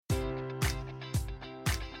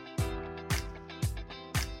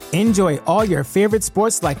Enjoy all your favorite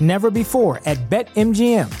sports like never before at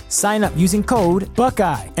BetMGM. Sign up using code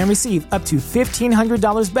Buckeye and receive up to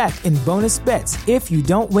 $1,500 back in bonus bets if you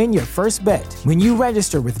don't win your first bet. When you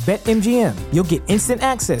register with BetMGM, you'll get instant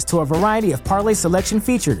access to a variety of parlay selection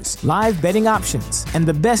features, live betting options, and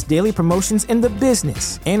the best daily promotions in the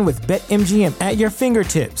business. And with BetMGM at your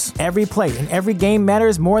fingertips, every play and every game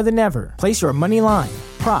matters more than ever. Place your money line,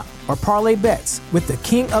 prop, or parlay bets with the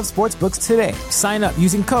king of sportsbooks today. Sign up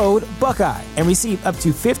using code Buckeye and receive up to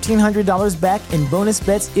 $1,500 back in bonus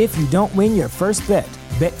bets if you don't win your first bet.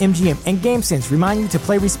 BetMGM and GameSense remind you to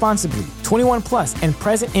play responsibly. 21 plus and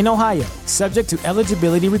present in Ohio, subject to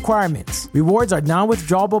eligibility requirements. Rewards are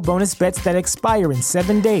non-withdrawable bonus bets that expire in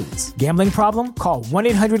 7 days. Gambling problem? Call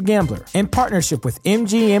 1-800-GAMBLER. In partnership with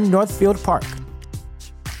MGM Northfield Park.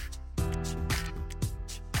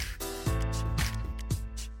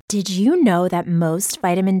 Did you know that most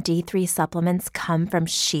vitamin D3 supplements come from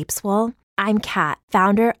sheep's wool? I'm Kat,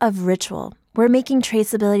 founder of Ritual. We're making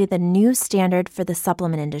traceability the new standard for the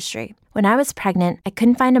supplement industry. When I was pregnant, I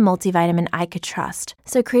couldn't find a multivitamin I could trust,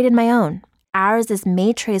 so I created my own. Ours is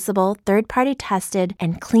made traceable, third-party tested,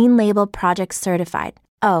 and clean label project certified.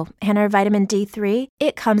 Oh, and our vitamin D3?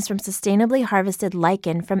 It comes from sustainably harvested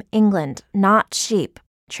lichen from England, not sheep.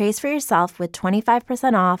 Trace for yourself with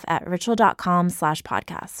 25% off at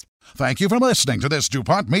ritual.com/podcast. Thank you for listening to this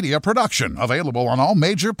DuPont Media production, available on all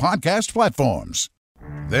major podcast platforms.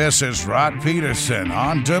 This is Rod Peterson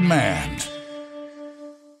on demand.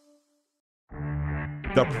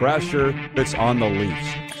 The pressure that's on the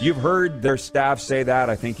Leafs. You've heard their staff say that.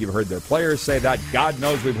 I think you've heard their players say that. God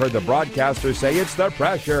knows we've heard the broadcasters say it's the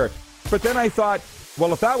pressure. But then I thought,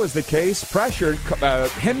 well, if that was the case, pressure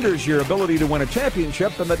hinders your ability to win a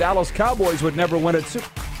championship, then the Dallas Cowboys would never win it.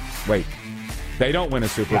 Wait, they don't win a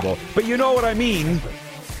Super Bowl. But you know what I mean.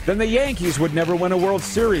 Then the Yankees would never win a World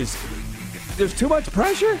Series. There's too much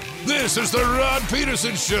pressure? This is the Rod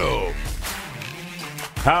Peterson Show.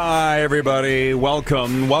 Hi, everybody.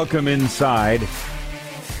 Welcome inside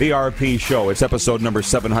the RP Show. It's episode number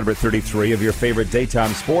 733 of your favorite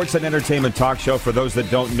daytime sports and entertainment talk show. For those that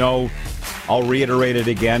don't know, I'll reiterate it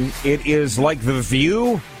again. It is like The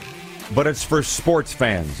View, but it's for sports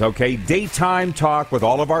fans, okay? Daytime talk with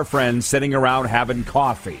all of our friends sitting around having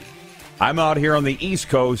coffee. I'm out here on the East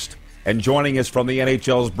Coast, and joining us from the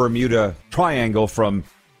NHL's Bermuda Triangle from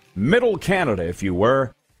Middle Canada, if you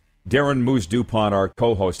were, Darren Moose DuPont, our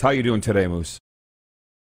co-host. How you doing today, Moose?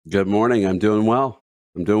 Good morning. I'm doing well.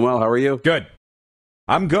 How are you? Good.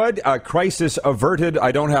 I'm good. Crisis averted.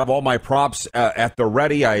 I don't have all my props at the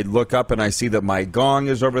ready. I look up and I see that my gong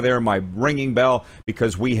is over there, my ringing bell,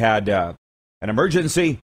 because we had an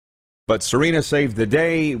emergency. But Serena saved the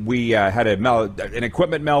day. We had an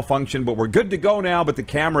equipment malfunction, but we're good to go now. But the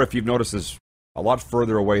camera, if you've noticed, is a lot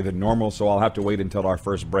further away than normal, so I'll have to wait until our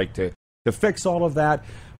first break to fix all of that.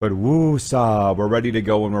 But woo-saw, we're ready to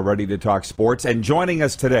go and we're ready to talk sports. And joining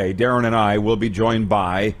us today, Darren and I will be joined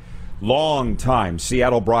by longtime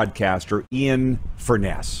Seattle broadcaster Ian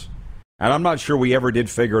Furness. And I'm not sure we ever did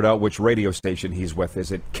figure it out which radio station he's with.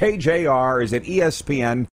 Is it KJR? Is it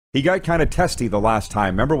ESPN? He got kind of testy the last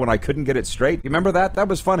time. Remember when I couldn't get it straight? You remember that? That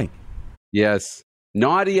was funny. Yes.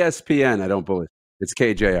 Not ESPN, I don't believe. It's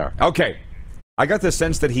KJR. Okay. I got the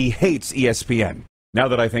sense that he hates ESPN, now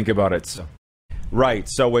that I think about it. So, right.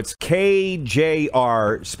 So it's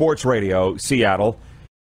KJR Sports Radio, Seattle.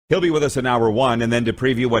 He'll be with us in hour one, and then to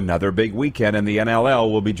preview another big weekend in the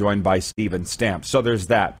NLL, we'll be joined by Steven Stamp. So there's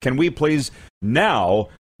that. Can we please now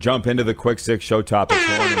jump into the Quick Six show topics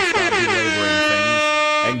and stop belaboring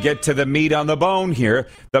things and get to the meat on the bone here?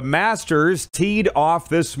 The Masters teed off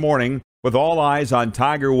this morning with all eyes on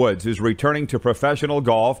Tiger Woods, who's returning to professional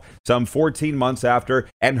golf some 14 months after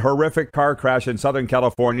an horrific car crash in Southern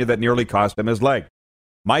California that nearly cost him his leg.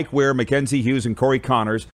 Mike Weir, Mackenzie Hughes, and Corey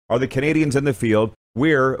Connors are the Canadians in the field.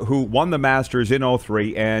 Weir, who won the Masters in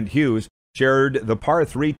 03, and Hughes shared the par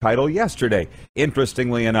 3 title yesterday,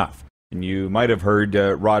 interestingly enough. And you might have heard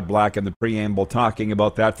Rod Black in the preamble talking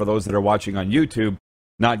about that for those that are watching on YouTube,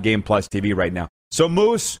 not Game Plus TV right now. So,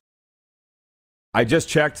 Moose, I just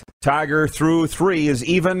checked. Tiger through 3 is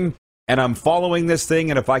even, and I'm following this thing.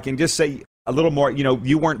 And if I can just say a little more,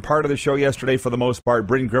 you weren't part of the show yesterday for the most part.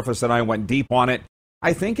 Bryn Griffiths and I went deep on it.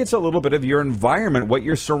 I think it's a little bit of your environment, what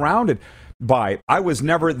you're surrounded by. I was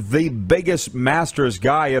never the biggest Masters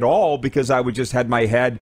guy at all because I would just had my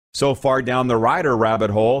head so far down the Ryder rabbit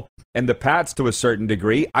hole and the Pats to a certain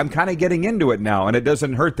degree. I'm kind of getting into it now, and it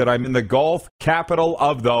doesn't hurt that I'm in the golf capital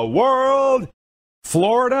of the world,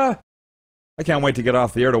 Florida. I can't wait to get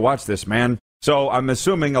off the air to watch this, man. So I'm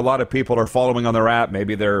assuming a lot of people are following on their app.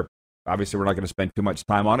 Maybe they're Obviously, we're not going to spend too much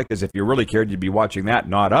time on it because if you really cared, you'd be watching that,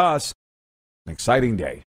 not us. An exciting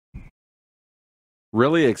day.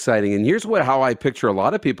 Really exciting. And here's how I picture a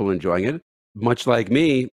lot of people enjoying it. Much like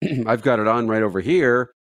me, I've got it on right over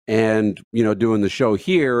here and, doing the show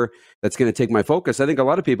here. That's going to take my focus. I think a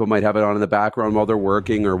lot of people might have it on in the background while they're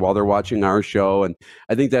working or while they're watching our show. And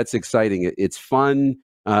I think that's exciting. It's fun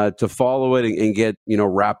to follow it and get,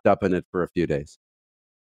 wrapped up in it for a few days.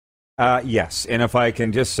 Yes, and if I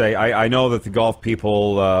can just say, I know that the golf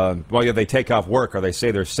people, they take off work or they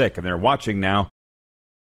say they're sick and they're watching now.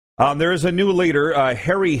 There is a new leader.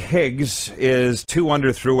 Harry Higgs is 2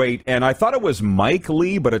 under through 8, and I thought it was Mike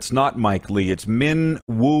Lee, but it's not Mike Lee. It's Min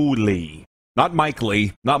Woo Lee. Not Mike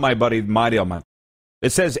Lee, not my buddy, Mario.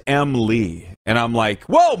 It says M. Lee, and I'm like,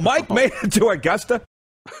 whoa, Mike made it to Augusta?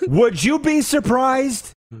 Would you be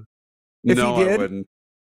surprised if he did? I wouldn't.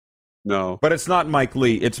 No. But it's not Mike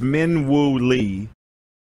Lee. It's Min Woo Lee.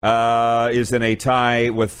 Is in a tie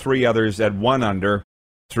with 3 others at 1 under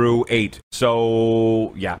through 8.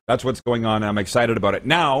 So, yeah, that's what's going on. I'm excited about it.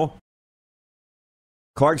 Now,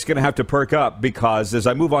 Clark's going to have to perk up because as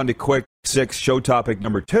I move on to Quick 6 show topic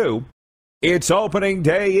number 2, it's opening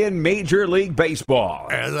day in Major League Baseball.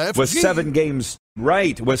 LFG. With 7 games,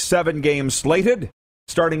 with 7 games slated.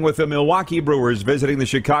 Starting with the Milwaukee Brewers visiting the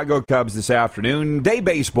Chicago Cubs this afternoon. Day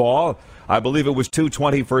baseball, I believe it was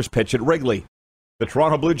 2:20 first pitch at Wrigley. The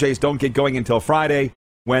Toronto Blue Jays don't get going until Friday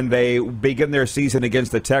when they begin their season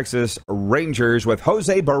against the Texas Rangers with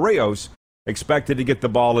Jose Barrios expected to get the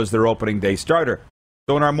ball as their opening day starter.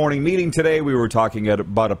 So in our morning meeting today, we were talking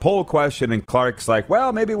about a poll question, and Clark's like,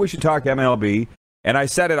 well, maybe we should talk MLB. And I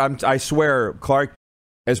said it, I swear, Clark,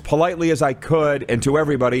 as politely as I could, and to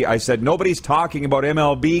everybody, I said, nobody's talking about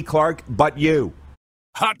MLB, Clark, but you.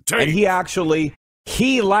 Hot take. And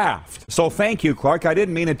he laughed. So thank you, Clark. I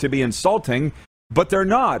didn't mean it to be insulting, but they're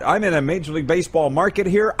not. I'm in a Major League Baseball market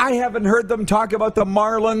here. I haven't heard them talk about the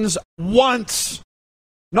Marlins once.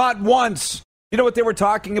 Not once. You know what they were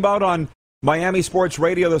talking about on Miami Sports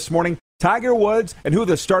Radio this morning? Tiger Woods and who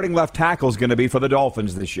the starting left tackle is going to be for the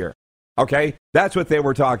Dolphins this year. Okay? That's what they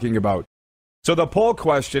were talking about. So the poll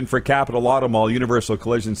question for Capital Auto Mall Universal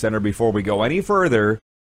Collision Center before we go any further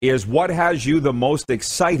is what has you the most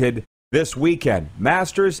excited this weekend?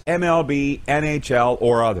 Masters, MLB, NHL,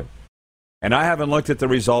 or other? And I haven't looked at the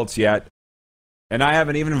results yet, and I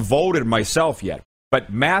haven't even voted myself yet.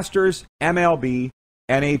 But Masters, MLB,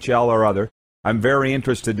 NHL, or other, I'm very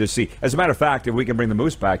interested to see. As a matter of fact, if we can bring the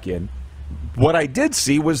Moose back in, what I did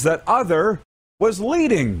see was that other was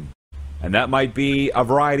leading. And that might be a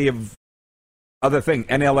variety of other thing,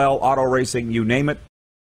 NLL, auto racing, you name it.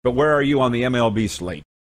 But where are you on the MLB slate?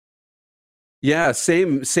 Yeah,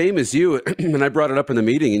 same as you. And I brought it up in the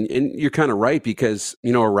meeting, and you're kind of right because,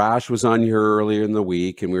 Arash was on here earlier in the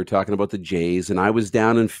week, and we were talking about the Jays, and I was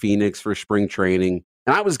down in Phoenix for spring training,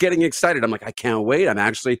 and I was getting excited. I'm like, I can't wait.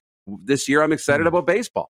 This year I'm excited about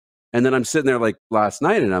baseball. And then I'm sitting there like last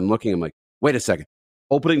night, and I'm like, wait a second.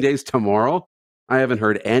 Opening day's tomorrow? I haven't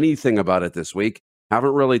heard anything about it this week.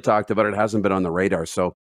 Haven't really talked about it. Hasn't been on the radar.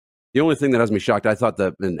 So the only thing that has me shocked, I thought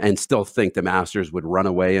and still think the Masters would run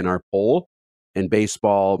away in our poll. And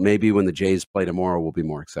baseball, maybe when the Jays play tomorrow, will be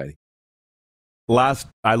more exciting. Last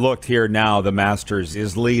I looked here now, the Masters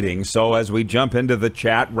is leading. So as we jump into the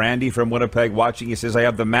chat, Randy from Winnipeg watching, he says, I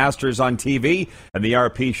have the Masters on TV and the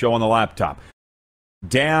RP show on the laptop.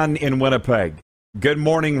 Dan in Winnipeg, good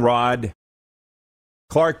morning, Rod.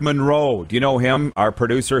 Clark Monroe, do you know him? Our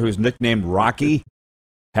producer who's nicknamed Rocky.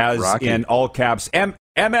 Has Rocky. In all caps,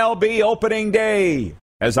 MLB opening day.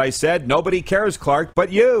 As I said, nobody cares, Clark, but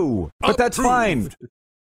you. But that's fine.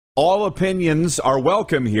 All opinions are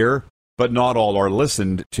welcome here, but not all are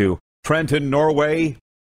listened to. Trenton, Norway,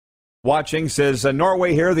 watching, says,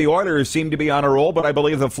 Norway here, the Oilers seem to be on a roll, but I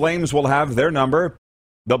believe the Flames will have their number.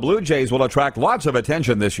 The Blue Jays will attract lots of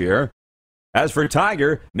attention this year. As for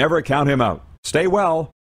Tiger, never count him out. Stay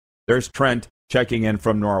well. There's Trent checking in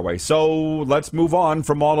from Norway. So let's move on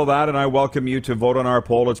from all of that, and I welcome you to vote on our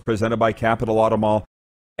poll. It's presented by Capital Auto Mall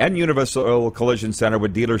and Universal Collision Center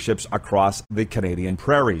with dealerships across the Canadian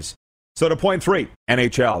prairies. So to point 3,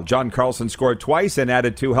 NHL. John Carlson scored twice and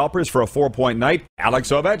added 2 helpers for a 4-point night. Alex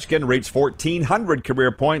Ovechkin reached 1,400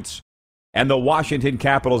 career points. And the Washington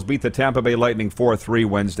Capitals beat the Tampa Bay Lightning 4-3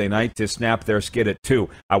 Wednesday night to snap their skid at 2.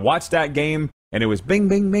 I watched that game, and it was bing,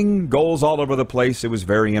 bing, bing, goals all over the place. It was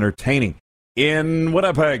very entertaining. In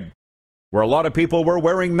Winnipeg, where a lot of people were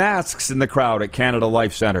wearing masks in the crowd at Canada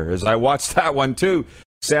Life Center. As I watched that one, too,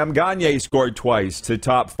 Sam Gagner scored twice to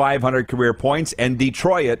top 500 career points, and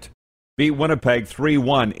Detroit beat Winnipeg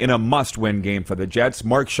 3-1 in a must-win game for the Jets.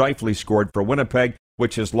 Mark Scheifele scored for Winnipeg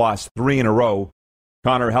which has lost 3 in a row.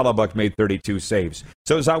 Connor Hellebuck made 32 saves.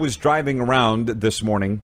 So as I was driving around this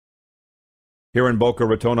morning here in Boca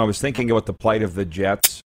Raton, I was thinking about the plight of the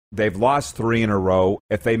Jets. They've lost 3 in a row.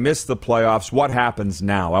 If they miss the playoffs, what happens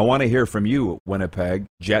now? I want to hear from you, Winnipeg,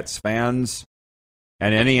 Jets fans,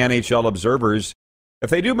 and any NHL observers. If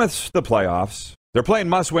they do miss the playoffs, they're playing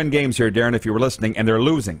must-win games here, Darren, if you were listening, and they're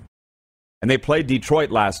losing. And they played Detroit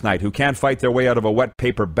last night, who can't fight their way out of a wet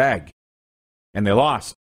paper bag. And they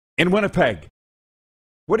lost in Winnipeg.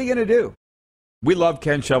 What are you going to do? We love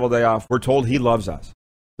Ken Cheveldayoff. We're told he loves us.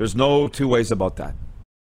 There's no two ways about that.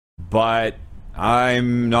 But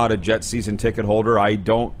I'm not a Jets season ticket holder. I'm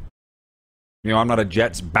not a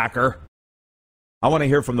Jets backer. I want to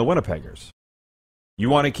hear from the Winnipeggers. You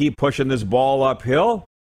want to keep pushing this ball uphill?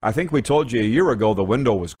 I think we told you a year ago the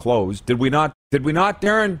window was closed. Did we not,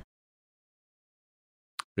 Darren?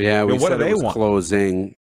 Yeah, we said it was want?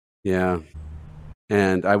 Closing. Yeah.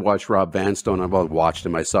 And I watched Rob Vanstone. I watched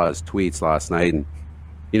him. I saw his tweets last night, and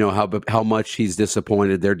how much he's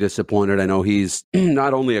disappointed. They're disappointed. I know he's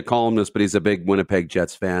not only a columnist, but he's a big Winnipeg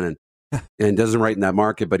Jets fan, and doesn't write in that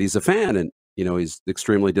market, but he's a fan, and he's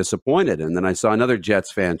extremely disappointed. And then I saw another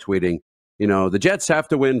Jets fan tweeting, the Jets have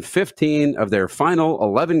to win 15 of their final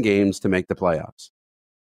 11 games to make the playoffs.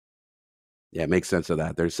 Yeah, it makes sense of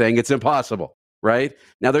that. They're saying it's impossible, right?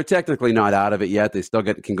 Now they're technically not out of it yet. They still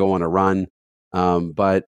can go on a run.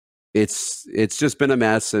 But it's just been a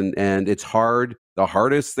mess, and it's hard. The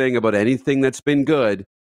hardest thing about anything that's been good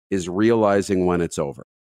is realizing when it's over,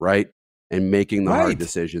 right? And making the hard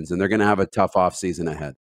decisions. And they're going to have a tough offseason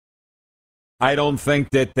ahead. I don't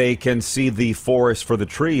think that they can see the forest for the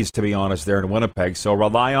trees, to be honest, there in Winnipeg. So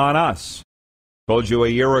rely on us. Told you a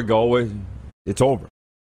year ago, it's over,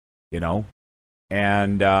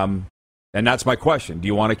 And that's my question. Do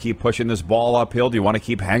you want to keep pushing this ball uphill? Do you want to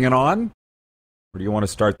keep hanging on? Or do you want to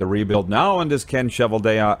start the rebuild now? And does Kevin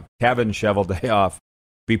Cheveldayoff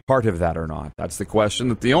be part of that or not? That's the question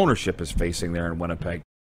that the ownership is facing there in Winnipeg.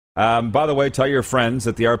 By the way, tell your friends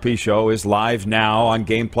that the RP Show is live now on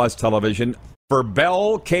Game Plus television. For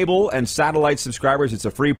Bell, cable, and satellite subscribers, it's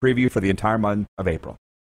a free preview for the entire month of April.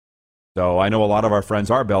 So I know a lot of our friends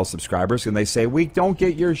are Bell subscribers, and they say, we don't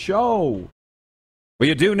get your show. Well,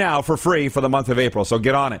 you do now for free for the month of April, so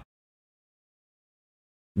get on it.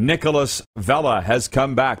 Nicholas Vella has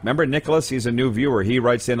come back. Remember Nicholas? He's a new viewer. He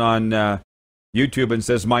writes in on YouTube and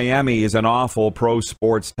says, Miami is an awful pro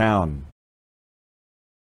sports town.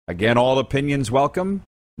 Again, all opinions welcome,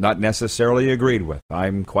 not necessarily agreed with.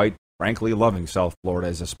 I'm quite frankly loving South Florida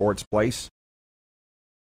as a sports place,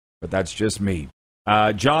 but that's just me.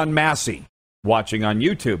 John Massey, watching on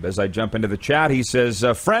YouTube as I jump into the chat, he says,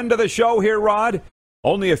 friend of the show here, Rod.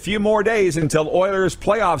 Only a few more days until Oilers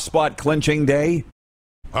playoff spot clinching day.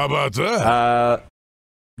 How about that?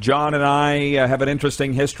 John and I have an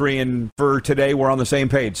interesting history, and for today, we're on the same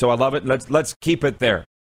page. So I love it. Let's keep it there.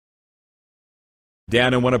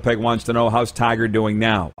 Dan in Winnipeg wants to know, how's Tiger doing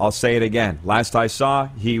now? I'll say it again. Last I saw,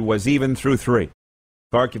 he was even through 3.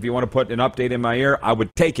 Clark, if you want to put an update in my ear, I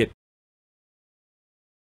would take it.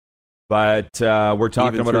 But we're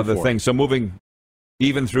talking about other things. So moving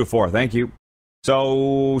even through 4. Thank you.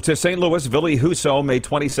 So to St. Louis, Ville Husso made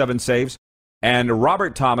 27 saves. And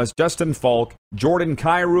Robert Thomas, Justin Falk, Jordan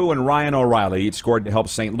Kyrou, and Ryan O'Reilly each scored to help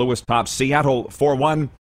St. Louis top Seattle 4-1.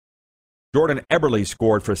 Jordan Eberle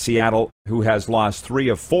scored for Seattle, who has lost 3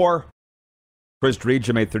 of 4. Chris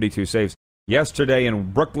Driedge made 32 saves. Yesterday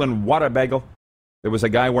in Brooklyn, Waterbagle, there was a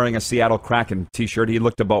guy wearing a Seattle Kraken t-shirt. He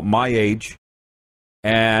looked about my age.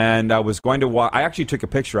 And I was going to walk. I actually took a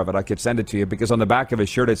picture of it. I could send it to you because on the back of his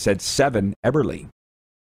shirt it said 7 Eberle.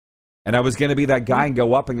 And I was going to be that guy and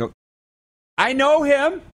go up and go, I know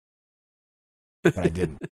him. But I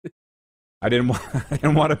didn't. I didn't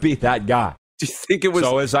want to be that guy. Do you think it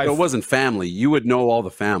was? So it wasn't family. You would know all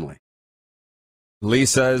the family.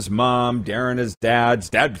 Lisa's mom, Darren is dad's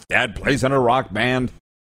dad. Dad plays in a rock band.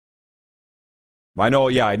 I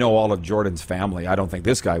know all of Jordan's family. I don't think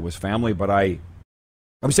this guy was family, but I'm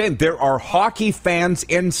saying there are hockey fans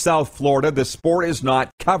in South Florida. The sport is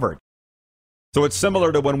not covered. So it's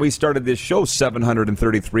similar to when we started this show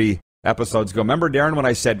 733 episodes ago. Remember, Darren, when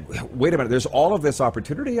I said, wait a minute, there's all of this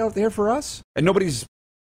opportunity out there for us? And nobody's...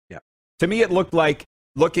 Yeah. To me, it looked like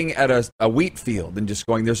looking at a wheat field and just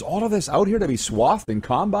going, there's all of this out here to be swathed and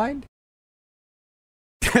combined?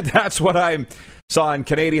 That's what I saw in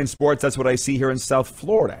Canadian sports. That's what I see here in South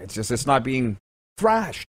Florida. It's not being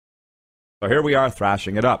thrashed. So here we are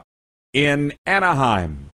thrashing it up. In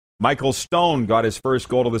Anaheim, Michael Stone got his first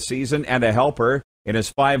goal of the season and a helper in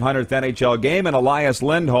his 500th NHL game, and Elias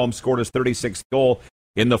Lindholm scored his 36th goal.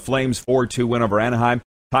 in the Flames' 4-2 win over Anaheim.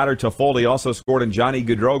 Tyler Toffoli also scored, and Johnny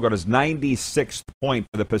Gaudreau got his 96th point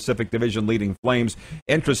for the Pacific Division leading Flames.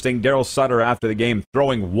 Interesting, Daryl Sutter after the game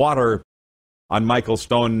throwing water on Michael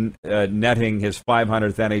Stone, netting his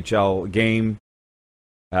 500th NHL game.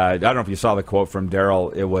 I don't know if you saw the quote from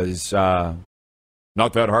Daryl. It was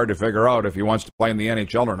not that hard to figure out if he wants to play in the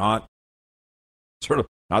NHL or not. Sort of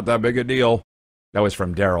not that big a deal. That was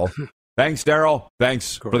from Daryl. Thanks, Daryl.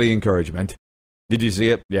 Thanks for the encouragement. Did you see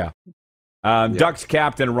it? Yeah. Ducks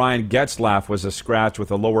captain Ryan Getzlaf was a scratch with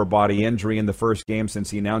a lower body injury in the first game since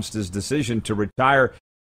he announced his decision to retire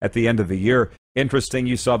at the end of the year. Interesting,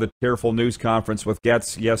 you saw the tearful news conference with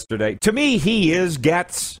Getz yesterday. To me, he is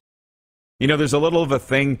Getz. You know, there's a little of a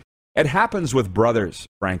thing. It happens with brothers,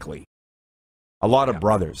 frankly. A lot of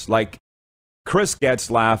brothers. Like Chris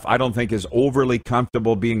Getzlaf, I don't think is overly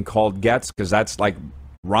comfortable being called Getz because that's like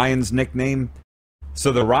Ryan's nickname.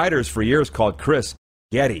 So the Riders for years called Chris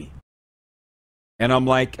Getty. And I'm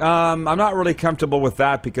like, I'm not really comfortable with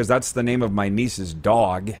that because that's the name of my niece's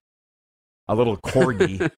dog, a little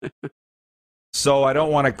corgi. So I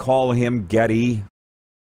don't want to call him Getty.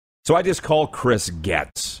 So I just call Chris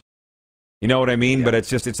Getz. You know what I mean? Yeah. But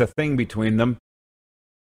it's a thing between them.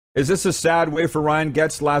 Is this a sad way for Ryan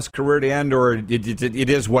Getzlaf's career to end, or it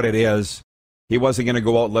is what it is? He wasn't going to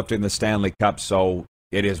go out lifting the Stanley Cup, so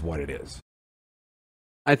it is what it is.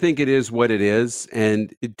 I think it is what it is,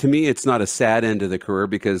 and to me, it's not a sad end of the career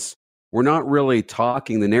because we're not really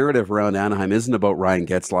talking. The narrative around Anaheim isn't about Ryan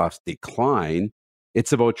Getzlaf's decline.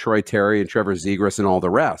 It's about Troy Terry and Trevor Zegras and all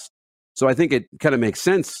the rest. So I think it kind of makes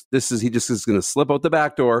sense. He just is going to slip out the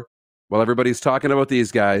back door while everybody's talking about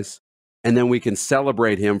these guys, and then we can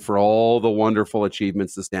celebrate him for all the wonderful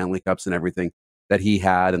achievements, the Stanley Cups and everything that he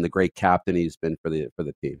had, and the great captain he's been for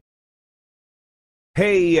the team.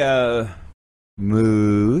 Hey,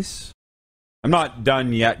 Moose. I'm not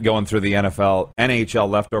done yet going through the NHL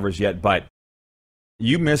leftovers yet, but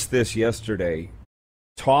you missed this yesterday.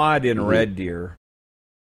 Todd in Red Deer,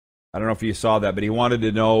 I don't know if you saw that, but he wanted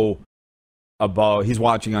to know about, he's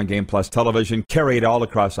watching on Game Plus television, carried all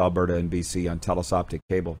across Alberta and BC on Telus Optic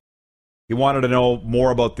Cable. He wanted to know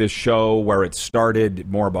more about this show, where it started,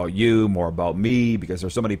 more about you, more about me, because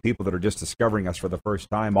there's so many people that are just discovering us for the first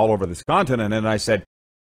time all over this continent. And I said,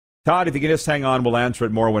 Todd, if you can just hang on, we'll answer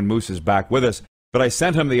it more when Moose is back with us. But I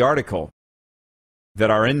sent him the article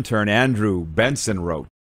that our intern, Andrew Benson, wrote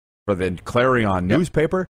for the Clarion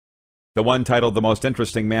newspaper, the one titled The Most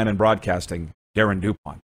Interesting Man in Broadcasting, Darren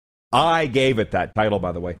DuPont. I gave it that title,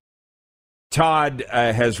 by the way. Todd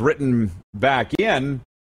has written back in,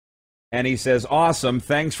 and he says, awesome,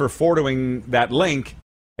 thanks for forwarding that link.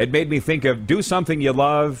 It made me think of do something you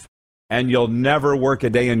love, and you'll never work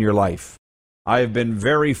a day in your life. I have been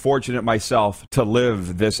very fortunate myself to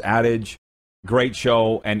live this adage. Great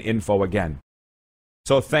show and info again.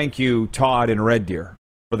 So thank you, Todd in Red Deer,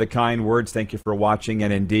 for the kind words. Thank you for watching.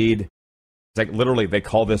 And indeed, it's like literally they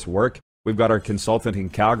call this work. We've got our consultant in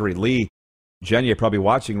Calgary, Lee. Jen, you're probably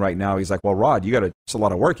watching right now. He's like, well, Rod, it's a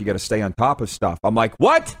lot of work. You got to stay on top of stuff. I'm like,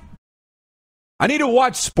 what? I need to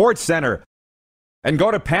watch Sports Center and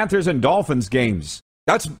go to Panthers and Dolphins games.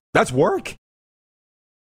 That's work.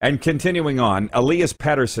 And continuing on, Elias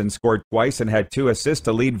Pettersson scored twice and had 2 assists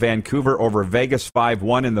to lead Vancouver over Vegas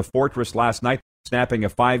 5-1 in the Fortress last night, snapping a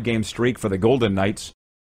 5-game streak for the Golden Knights,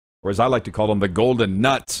 or as I like to call them, the Golden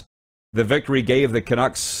Nuts. The victory gave the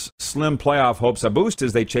Canucks slim playoff hopes a boost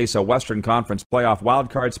as they chase a Western Conference playoff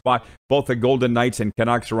wildcard spot. Both the Golden Knights and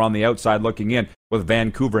Canucks are on the outside looking in, with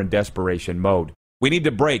Vancouver in desperation mode. We need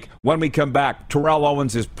to break. When we come back, Terrell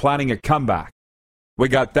Owens is planning a comeback. We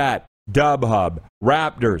got that. Dub Hub,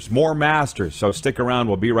 Raptors, more Masters. So stick around.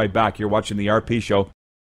 We'll be right back. You're watching the RP Show.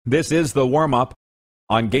 This is the warm-up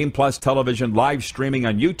on Game Plus Television, live streaming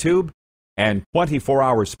on YouTube, and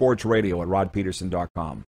 24-hour sports radio at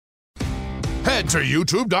rodpeterson.com. Head to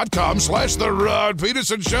youtube.com/The Rod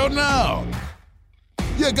Peterson Show now.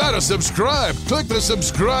 You gotta subscribe. Click the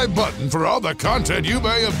subscribe button for all the content you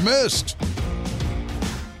may have missed.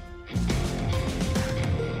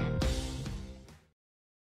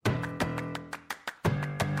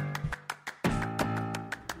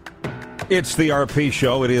 It's the RP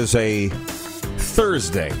Show. It is a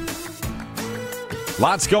Thursday.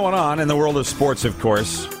 Lots going on in the world of sports, of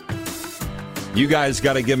course. You guys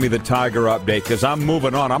got to give me the Tiger update because I'm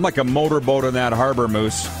moving on. I'm like a motorboat in that harbor,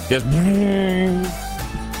 Moose. Just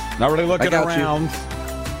not really looking around.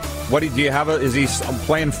 What do you have? Is he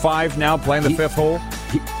playing 5 now, playing the 5th hole?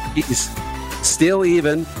 He's still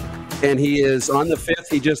even, and he is on the 5th.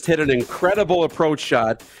 He just hit an incredible approach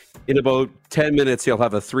shot. In about 10 minutes, he'll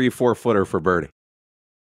have a 3-4 footer for birdie.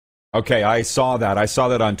 Okay, I saw that. I saw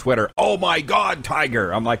that on Twitter. Oh, my God,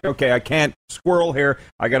 Tiger. I'm like, okay, I can't squirrel here.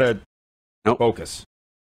 I got to focus.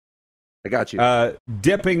 I got you.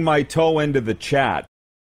 Dipping my toe into the chat.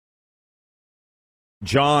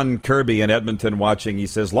 John Kirby in Edmonton watching. He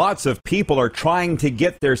says, lots of people are trying to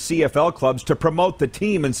get their CFL clubs to promote the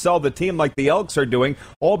team and sell the team like the Elks are doing,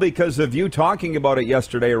 all because of you talking about it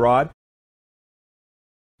yesterday, Rod.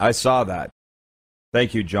 I saw that.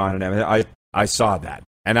 Thank you, John. And I saw that.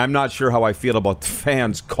 And I'm not sure how I feel about the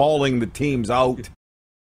fans calling the teams out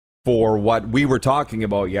for what we were talking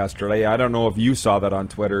about yesterday. I don't know if you saw that on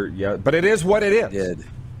Twitter yet, but it is what it is. I did.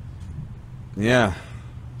 Yeah.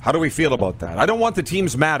 How do we feel about that? I don't want the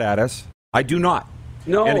teams mad at us. I do not.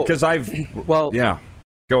 No. Because yeah.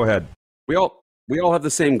 Go ahead. We all have the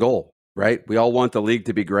same goal, right? We all want the league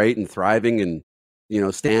to be great and thriving and,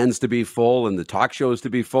 stands to be full and the talk shows to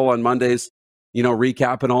be full on Mondays,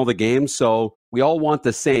 recapping all the games. So we all want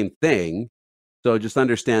the same thing. So just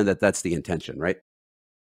understand that that's the intention, right?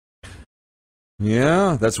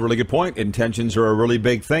 Yeah, that's a really good point. Intentions are a really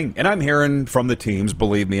big thing. And I'm hearing from the teams,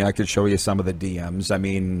 believe me, I could show you some of the DMs. I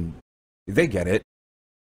mean, they get it.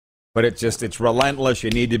 But it's relentless. You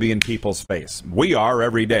need to be in people's face. We are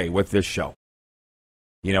every day with this show.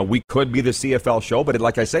 We could be the CFL show, but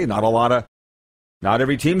like I say, not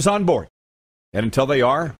every team's on board. And until they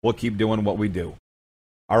are, we'll keep doing what we do.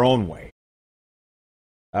 Our own way.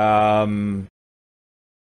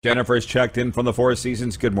 Jennifer's checked in from the Four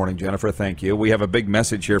Seasons. Good morning, Jennifer. Thank you. We have a big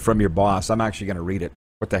message here from your boss. I'm actually going to read it.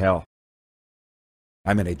 What the hell?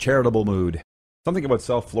 I'm in a charitable mood. Something about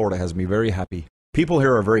South Florida has me very happy. People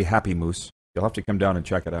here are very happy, Moose. You'll have to come down and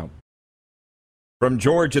check it out. From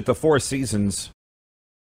George at the Four Seasons.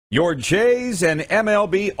 Your Jays and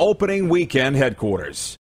MLB opening weekend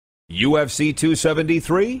headquarters. UFC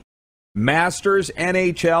 273, Masters,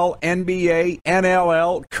 NHL, NBA,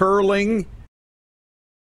 NLL, curling.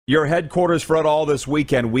 Your headquarters for it all this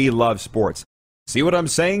weekend. We love sports. See what I'm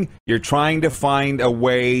saying? You're trying to find a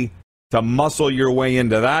way to muscle your way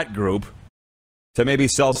into that group to maybe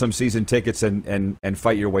sell some season tickets and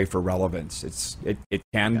fight your way for relevance. It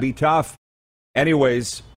can be tough.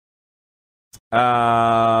 Anyways,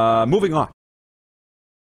 moving on.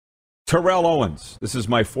 Terrell Owens. This is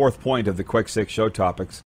my fourth point of the Quick Six show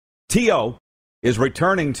topics. T.O. is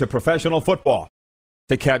returning to professional football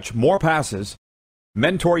to catch more passes,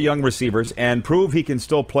 mentor young receivers, and prove he can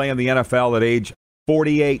still play in the NFL at age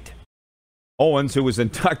 48. Owens, who was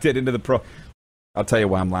inducted into the pro... I'll tell you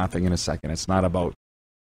why I'm laughing in a second. It's not about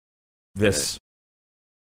this.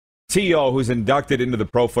 T.O., who's inducted into the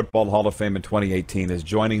Pro Football Hall of Fame in 2018, is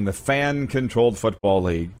joining the Fan-Controlled Football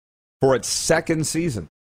League for its second season.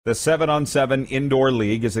 The 7-on-7 indoor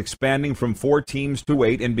league is expanding from 4 teams to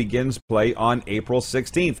 8 and begins play on April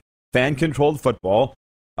 16th. Fan-controlled football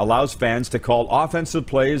allows fans to call offensive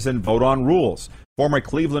plays and vote on rules. Former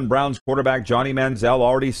Cleveland Browns quarterback Johnny Manziel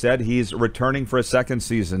already said he's returning for a second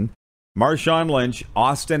season. Marshawn Lynch,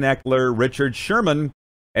 Austin Eckler, Richard Sherman,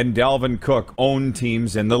 and Dalvin Cook own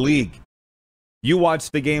teams in the league. You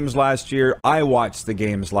watched the games last year. I watched the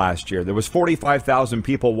games last year. There was 45,000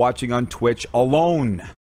 people watching on Twitch alone.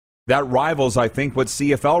 That rivals, I think, what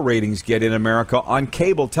CFL ratings get in America on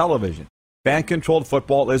cable television. Fan-controlled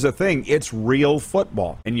football is a thing. It's real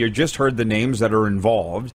football. And you just heard the names that are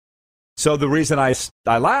involved. So the reason I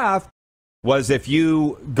laughed was if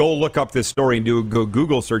you go look up this story and do a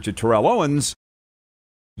Google search of Terrell Owens,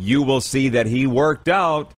 you will see that he worked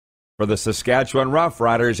out for the Saskatchewan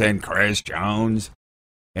Roughriders and Chris Jones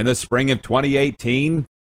in the spring of 2018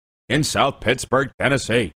 in South Pittsburgh,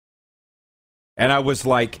 Tennessee. And I was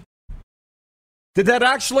like, did that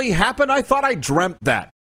actually happen? I thought I dreamt that.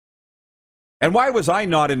 And why was I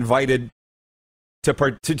not invited to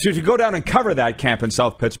go down and cover that camp in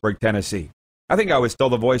South Pittsburgh, Tennessee? I think I was still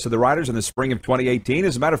the voice of the Riders in the spring of 2018.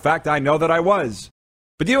 As a matter of fact, I know that I was.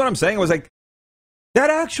 But do you know what I'm saying? I was like, that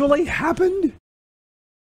actually happened?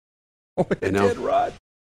 Oh, it did, Rod.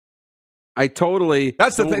 I totally...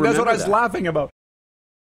 That's the thing. That's what I was laughing about.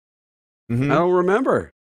 Mm-hmm. I don't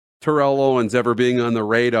remember Terrell Owens ever being on the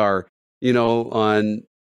radar,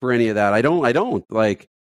 for any of that. I don't. Like,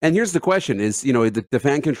 and here's the question is, the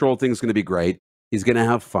fan control thing is going to be great. He's going to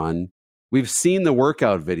have fun. We've seen the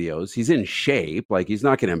workout videos. He's in shape. Like, he's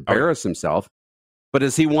not going to embarrass himself. But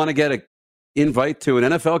does he want to get an invite to an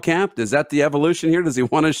NFL camp? Is that the evolution here? Does he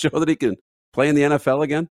want to show that he can play in the NFL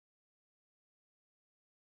again?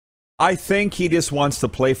 I think he just wants to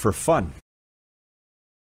play for fun.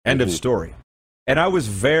 End of story. And I was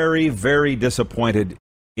very, very disappointed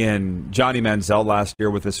in Johnny Manziel last year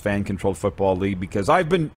with this fan-controlled football league because I've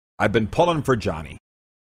been pulling for Johnny.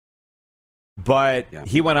 But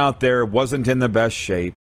he went out there, wasn't in the best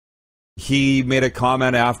shape. He made a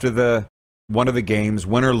comment after one of the games,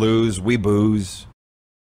 win or lose, we booze.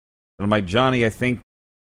 And I'm like, Johnny, I think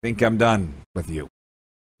I'm done with you.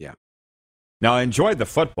 Yeah. Now, I enjoyed the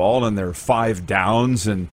football and their 5 downs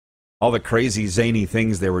and all the crazy, zany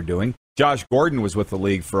things they were doing. Josh Gordon was with the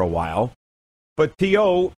league for a while. But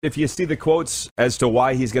T.O., if you see the quotes as to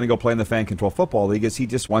why he's going to go play in the Fan Control Football League, is he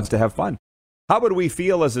just wants to have fun. How would we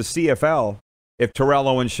feel as a CFL if Terrell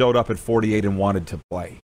Owens showed up at 48 and wanted to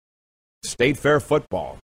play? State Fair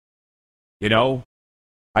football. You know,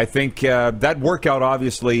 I think that workout,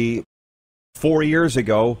 obviously, 4 years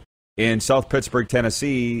ago in South Pittsburgh,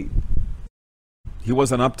 Tennessee, he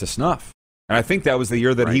wasn't up to snuff. And I think that was the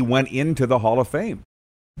year that he went into the Hall of Fame.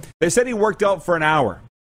 They said he worked out for an hour.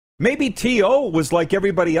 Maybe T.O. was like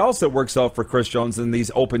everybody else that works out for Chris Jones in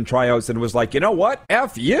these open tryouts and was like, you know what?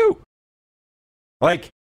 F you. Like,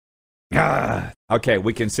 okay,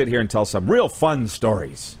 we can sit here and tell some real fun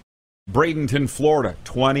stories. Bradenton, Florida,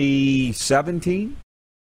 2017.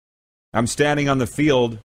 I'm standing on the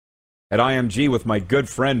field at IMG with my good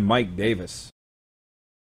friend Mike Davis.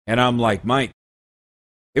 And I'm like, Mike,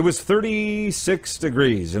 it was 36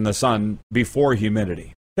 degrees in the sun before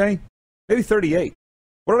humidity. Okay? Maybe 38.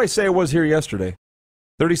 What did I say it was here yesterday?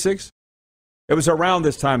 36? It was around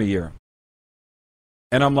this time of year.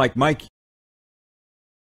 And I'm like, Mike,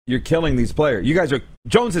 you're killing these players.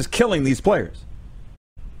 Jones is killing these players.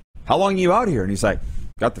 How long are you out here? And he's like,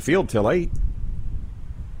 got the field till 8.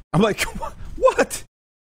 I'm like, what?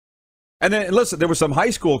 And then, listen, there were some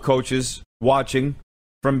high school coaches watching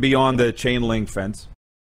from beyond the chain link fence.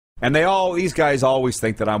 And these guys always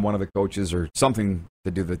think that I'm one of the coaches or something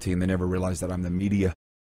to do with the team. They never realize that I'm the media,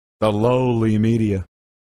 the lowly media.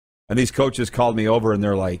 And these coaches called me over and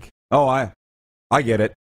they're like, oh, I get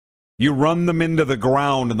it. You run them into the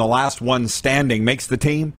ground and the last one standing makes the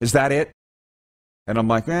team? Is that it? And I'm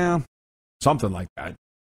like, something like that.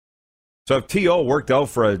 So if T.O. worked out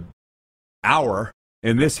for an hour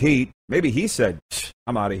in this heat, maybe he said,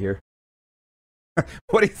 I'm out of here.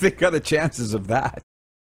 What do you think are the chances of that?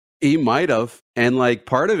 He might have. And like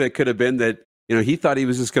part of it could have been that, he thought he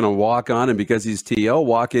was just going to walk on and because he's T.O.,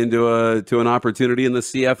 walk into to an opportunity in the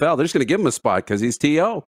CFL. They're just going to give him a spot because he's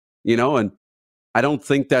T.O., and I don't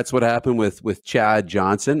think that's what happened with Chad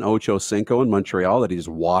Johnson, Ocho Cinco in Montreal, that he just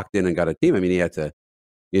walked in and got a team. I mean, he had to,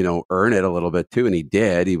 earn it a little bit too, and he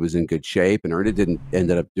did. He was in good shape and earned it.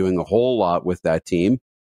 Ended up doing a whole lot with that team,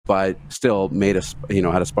 but still had a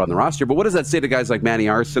spot on the roster. But what does that say to guys like Manny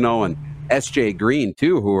Arsenault and S.J. Green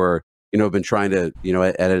too, who are, have been trying to,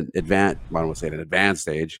 at an advanced, I don't want to say at an advanced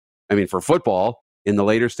stage. I mean, for football, in the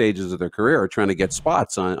later stages of their career, are trying to get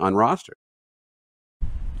spots on roster.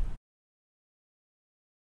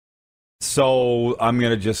 So I'm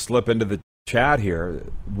going to just slip into the chat here.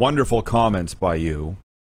 Wonderful comments by you.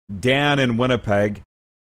 Dan in Winnipeg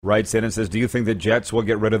writes in and says, do you think the Jets will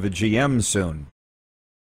get rid of the GM soon?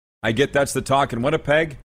 I get that's the talk in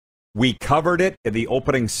Winnipeg. We covered it in the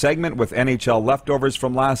opening segment with NHL leftovers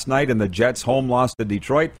from last night and the Jets' home loss to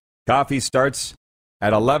Detroit. Coffee starts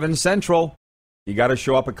at 11 Central. You got to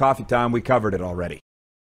show up at coffee time. We covered it already.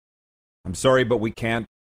 I'm sorry, but we can't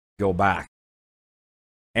go back.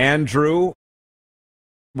 Andrew,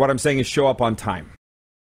 what I'm saying is show up on time.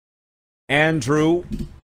 Andrew,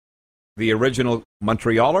 the original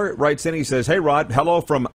Montrealer, writes in. He says, hey, Rod, hello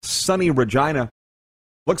from sunny Regina.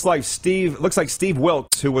 Looks like Steve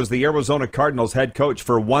Wilkes, who was the Arizona Cardinals head coach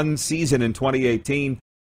for one season in 2018,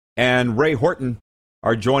 and Ray Horton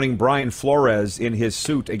are joining Brian Flores in his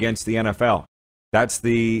suit against the NFL. That's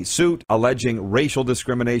the suit alleging racial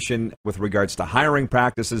discrimination with regards to hiring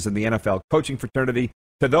practices in the NFL coaching fraternity.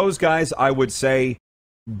 To those guys, I would say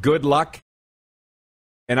good luck.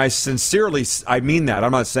 And I mean that.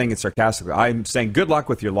 I'm not saying it sarcastically. I'm saying good luck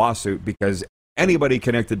with your lawsuit because anybody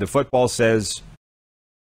connected to football says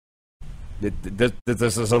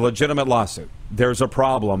this is a legitimate lawsuit. There's a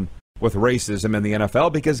problem with racism in the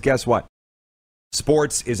NFL because guess what?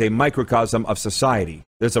 Sports is a microcosm of society.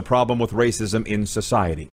 There's a problem with racism in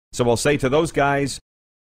society. So I'll say to those guys,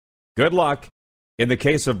 good luck. In the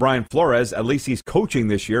case of Brian Flores, at least he's coaching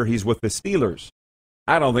this year. He's with the Steelers.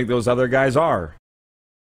 I don't think those other guys are.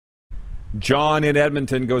 John in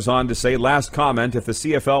Edmonton goes on to say, last comment, if the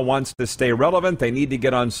CFL wants to stay relevant, they need to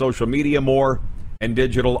get on social media more and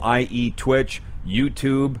digital, i.e. Twitch,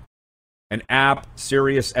 YouTube, an app,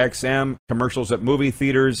 Sirius XM, commercials at movie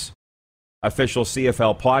theaters, official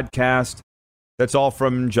CFL podcast. That's all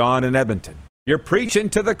from John in Edmonton. You're preaching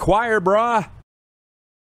to the choir, brah.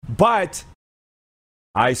 But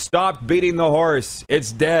I stopped beating the horse.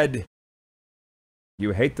 It's dead.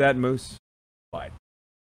 You hate that, Moose? satisfied.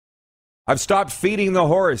 I've stopped feeding the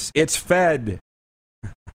horse. It's fed.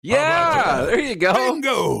 Yeah, there you go.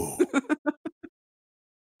 Bingo!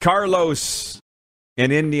 Carlos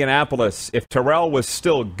in Indianapolis. If Terrell was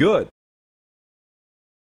still good.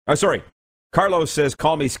 Carlos says,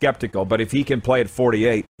 call me skeptical, but if he can play at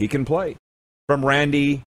 48, he can play. From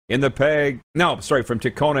Randy in the Peg. No, sorry, from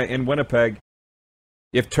Tacona in Winnipeg.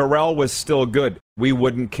 If Terrell was still good, we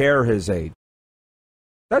wouldn't care his age.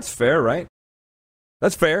 That's fair, right?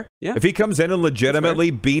 That's fair. Yeah. If he comes in and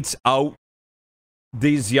legitimately beats out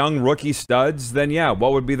these young rookie studs, then yeah,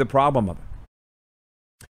 what would be the problem of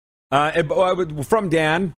it? From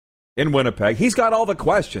Dan in Winnipeg, he's got all the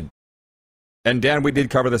questions. And Dan, we did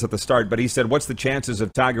cover this at the start, but he said, what's the chances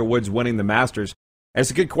of Tiger Woods winning the Masters? And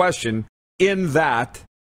it's a good question in that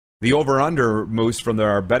the over-under, Moose, from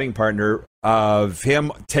our betting partner of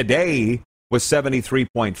him today was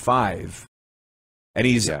 73.5. And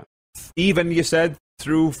he's even, you said,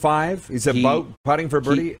 through 5? He's about putting for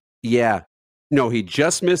birdie? No, he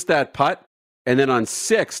just missed that putt. And then on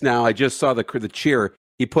 6, now I just saw the cheer.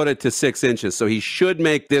 He put it to 6 inches. So he should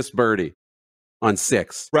make this birdie on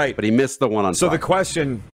 6. Right. But he missed the one on 5. So the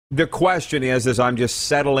question is I'm just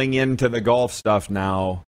settling into the golf stuff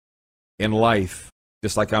now in life.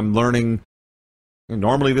 Just like I'm learning.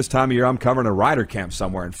 Normally this time of year I'm covering a Ryder camp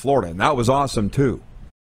somewhere in Florida. And that was awesome too.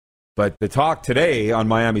 But the talk today on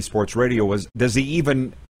Miami Sports Radio was, does he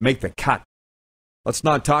even make the cut? Let's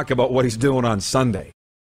not talk about what he's doing on Sunday.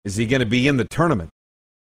 Is he going to be in the tournament?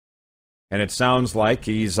 And it sounds like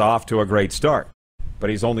he's off to a great start. But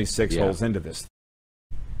he's only 6 holes into this.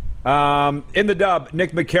 In the dub,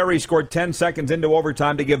 Nick McCary scored 10 seconds into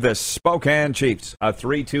overtime to give the Spokane Chiefs a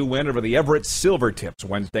 3-2 win over the Everett Silvertips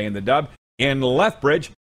Wednesday in the dub. In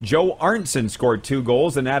Lethbridge, Joe Arnson scored 2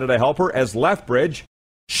 goals and added a helper as Lethbridge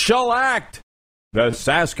shellacked the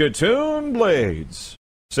Saskatoon Blades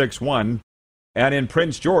 6-1. And in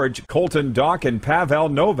Prince George, Colton Dock and Pavel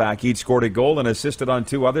Novak each scored a goal and assisted on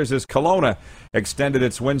 2 others as Kelowna extended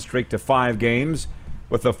its win streak to 5 games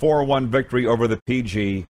with a 4-1 victory over the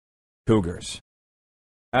PG Cougars.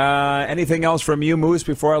 Anything else from you, Moose,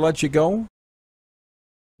 before I let you go?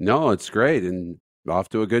 No, it's great and off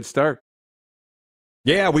to a good start.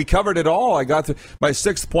 Yeah, we covered it all. My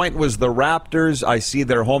 6th point was the Raptors. I see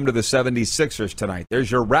they're home to the 76ers tonight. There's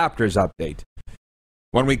your Raptors update.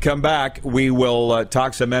 When we come back, we will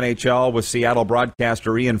talk some NHL with Seattle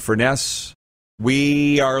broadcaster Ian Furness.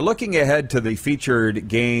 We are looking ahead to the featured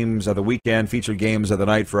games of the weekend, featured games of the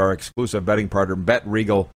night for our exclusive betting partner,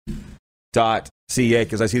 BetRegal.ca,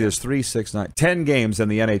 because I see there's 3, 6, 9, 10 games in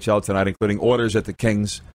the NHL tonight, including Oilers at the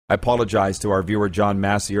Kings. I apologize to our viewer, John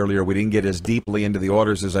Massey, earlier. We didn't get as deeply into the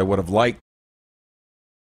Oilers as I would have liked.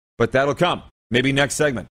 But that'll come. Maybe next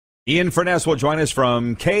segment. Ian Furness will join us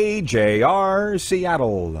from KJR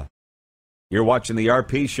Seattle. You're watching the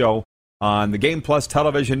RP Show on the Game Plus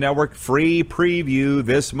Television Network. Free preview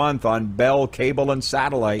this month on Bell Cable and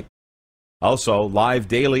Satellite. Also, live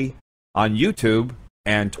daily on YouTube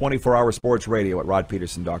and 24-hour sports radio at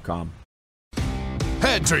rodpeterson.com.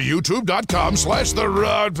 Head to youtube.com/The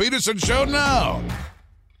Rod Peterson Show now.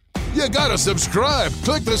 You gotta subscribe.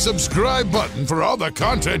 Click the subscribe button for all the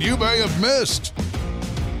content you may have missed.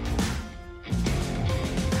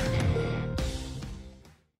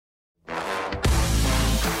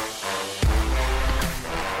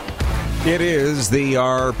 It is the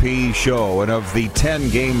RP Show, and of the 10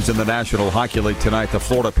 games in the National Hockey League tonight, the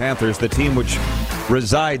Florida Panthers, the team which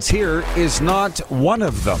resides here, is not one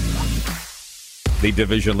of them. The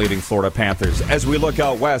division-leading Florida Panthers. As we look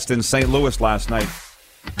out west in St. Louis last night,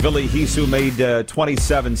 Billy Hisu made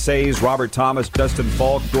 27 saves. Robert Thomas, Justin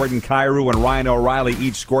Falk, Jordan Kyrou, and Ryan O'Reilly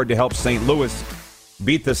each scored to help St. Louis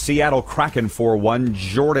beat the Seattle Kraken 4-1.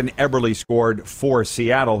 Jordan Eberle scored for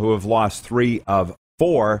Seattle, who have lost 3 of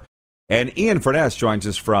 4. And Ian Furness joins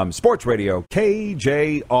us from Sports Radio,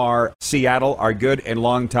 KJR Seattle, our good and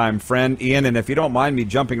longtime friend. Ian, and if you don't mind me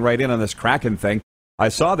jumping right in on this Kraken thing, I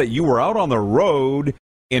saw that you were out on the road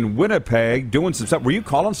in Winnipeg doing some stuff. Were you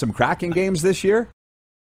calling some Kraken games this year?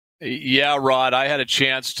 Yeah, Rod, I had a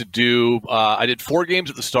chance to do, I did 4 games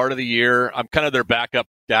at the start of the year. I'm kind of their backup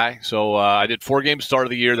guy. So I did 4 games start of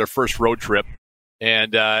the year, their first road trip.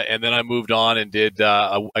 And then I moved on and did.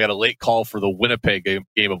 I got a late call for the Winnipeg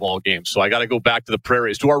game of all games. So I got to go back to the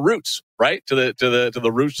prairies, to our roots, right? To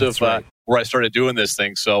the roots of right. Where I started doing this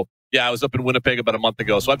thing. So yeah, I was up in Winnipeg about a month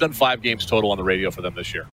ago. So I've done 5 games total on the radio for them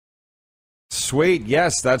this year. Sweet,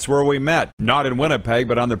 yes, that's where we met. Not in Winnipeg,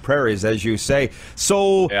 but on the prairies, as you say.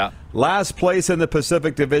 So yeah. Last place in the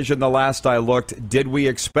Pacific Division. The last I looked, did we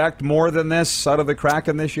expect more than this out of the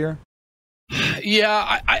Kraken this year?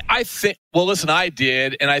 Yeah, I think. Well, listen, I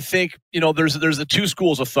did, and I think there's the two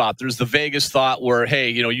schools of thought. There's the Vegas thought where, hey,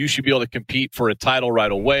 you should be able to compete for a title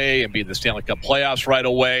right away and be in the Stanley Cup playoffs right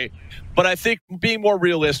away. But I think being more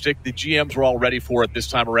realistic, the GMs were all ready for it this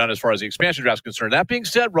time around as far as the expansion draft is concerned. That being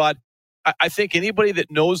said, Rod, I think anybody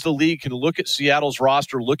that knows the league can look at Seattle's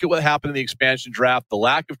roster, look at what happened in the expansion draft, the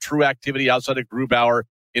lack of true activity outside of Grubauer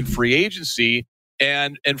in free agency,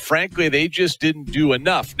 and frankly, they just didn't do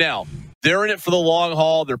enough. Now, they're in it for the long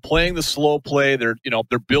haul. They're playing the slow play. They're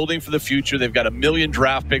building for the future. They've got 1 million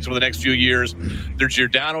draft picks over the next few years. Their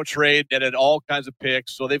Giordano trade netted all kinds of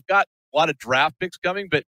picks. So they've got a lot of draft picks coming.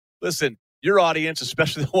 But listen, your audience,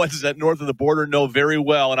 especially the ones that north of the border, know very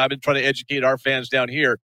well, and I've been trying to educate our fans down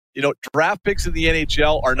here, draft picks in the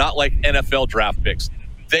NHL are not like NFL draft picks.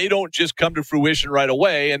 They don't just come to fruition right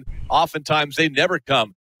away, and oftentimes they never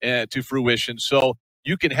come to fruition. So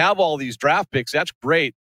you can have all these draft picks. That's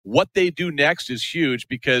great. What they do next is huge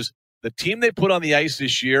because the team they put on the ice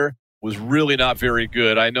this year was really not very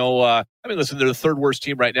good. I know, listen, they're the third worst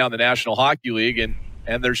team right now in the National Hockey League,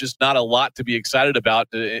 and there's just not a lot to be excited about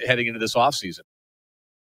heading into this offseason.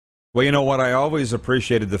 Well, you know what? I always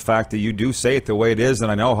appreciated the fact that you do say it the way it is, and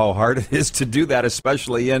I know how hard it is to do that,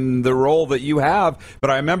 especially in the role that you have. But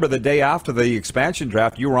I remember the day after the expansion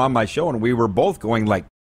draft, you were on my show, and we were both going like,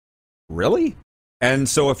 really? And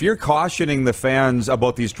so if you're cautioning the fans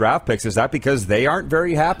about these draft picks, is that because they aren't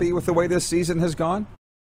very happy with the way this season has gone?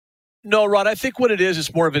 No, Rod, I think what it is,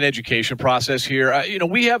 it's more of an education process here.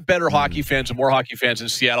 We have better hockey fans and more hockey fans in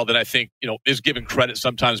Seattle than I think, is given credit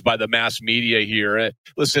sometimes by the mass media here.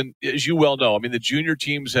 Listen, as you well know, the junior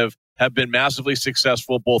teams have been massively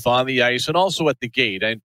successful both on the ice and also at the gate.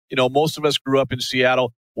 And, most of us grew up in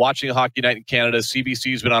Seattle watching a hockey night in Canada.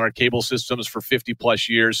 CBC's been on our cable systems for 50 plus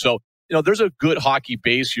years. So, there's a good hockey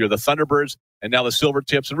base here. The Thunderbirds and now the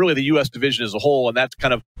Silvertips and really the U.S. division as a whole. And that's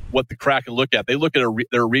kind of what the Kraken look at. They look at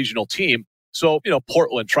their regional team. So,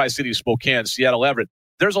 Portland, Tri-Cities, Spokane, Seattle, Everett.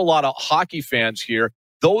 There's a lot of hockey fans here.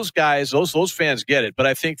 Those guys, those fans get it. But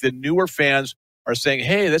I think the newer fans are saying,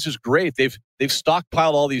 hey, this is great. They've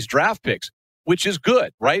stockpiled all these draft picks, which is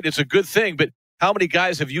good, right? It's a good thing. But how many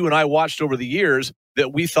guys have you and I watched over the years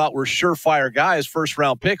that we thought were surefire guys,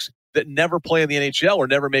 first-round picks, that never play in the NHL or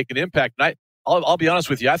never make an impact? And I'll be honest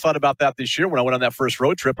with you, I thought about that this year when I went on that first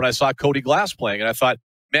road trip and I saw Cody Glass playing. And I thought,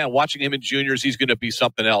 man, watching him in juniors, he's going to be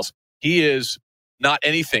something else. He is not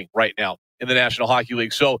anything right now in the National Hockey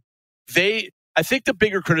League. So I think the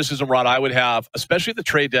bigger criticism, Rod, I would have, especially at the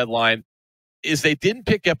trade deadline, is they didn't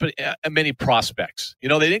pick up many prospects. They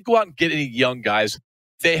didn't go out and get any young guys.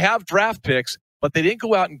 They have draft picks, but they didn't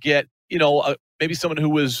go out and get, maybe someone who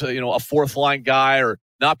was, a fourth line guy or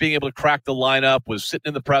not being able to crack the lineup, was sitting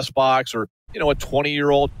in the press box, or, a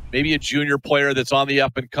 20-year-old, maybe a junior player that's on the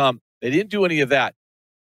up and come. They didn't do any of that.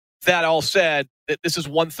 That all said, that this is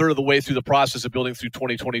 1/3 of the way through the process of building through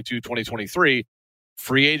 2022, 2023.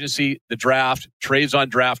 Free agency, the draft, trades on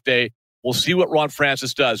draft day. We'll see what Ron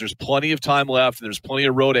Francis does. There's plenty of time left, and there's plenty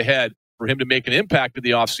of road ahead for him to make an impact in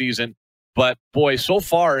the offseason. But, boy, so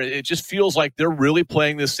far, it just feels like they're really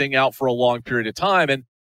playing this thing out for a long period of time. And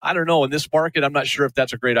I don't know, in this market, I'm not sure if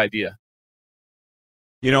that's a great idea.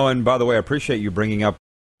 And by the way, I appreciate you bringing up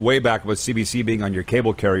way back with CBC being on your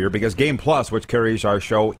cable carrier, because Game Plus, which carries our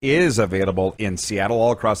show, is available in Seattle,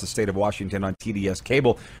 all across the state of Washington on TDS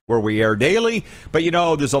Cable, where we air daily. But,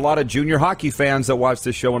 there's a lot of junior hockey fans that watch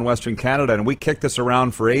this show in Western Canada, and we kicked this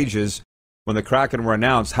around for ages when the Kraken were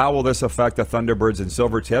announced. How will this affect the Thunderbirds and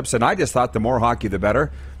Silvertips? And I just thought the more hockey, the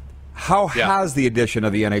better. How has the addition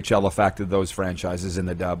of the NHL affected those franchises in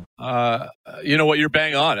the dub? You know what? You're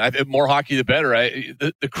bang on. More hockey, the better.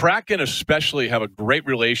 The Kraken especially have a great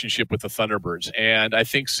relationship with the Thunderbirds. And I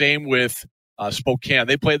think same with Spokane.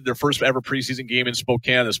 They played their first ever preseason game in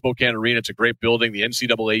Spokane, the Spokane Arena. It's a great building. The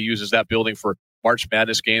NCAA uses that building for March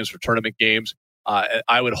Madness games, for tournament games.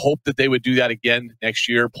 I would hope that they would do that again next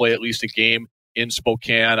year, play at least a game in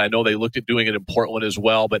Spokane. I know they looked at doing it in Portland as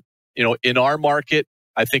well. But, in our market,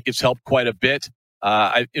 I think it's helped quite a bit.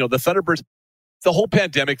 The Thunderbirds, the whole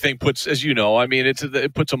pandemic thing puts, as you know,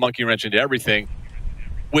 it puts a monkey wrench into everything.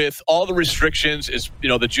 With all the restrictions,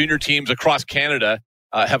 the junior teams across Canada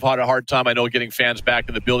have had a hard time, I know, getting fans back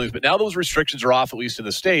in the buildings. But now those restrictions are off, at least in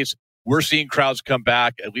the States. We're seeing crowds come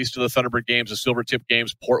back, at least to the Thunderbird games, the Silvertip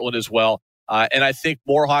games, Portland as well. And I think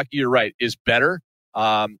more hockey, you're right, is better.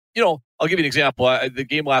 I'll give you an example. The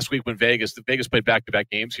game last week when Vegas played back-to-back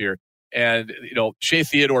games here. And, Shea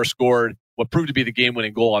Theodore scored what proved to be the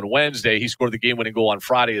game-winning goal on Wednesday. He scored the game-winning goal on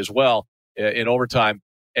Friday as well in overtime.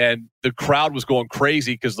 And the crowd was going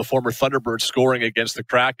crazy because the former Thunderbirds scoring against the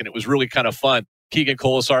Kraken. It was really kind of fun. Keegan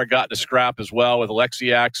Colasar got in a scrap as well with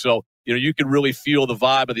Alexiak. So, you can really feel the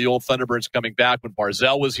vibe of the old Thunderbirds coming back. When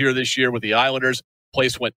Barzell was here this year with the Islanders,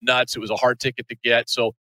 place went nuts. It was a hard ticket to get.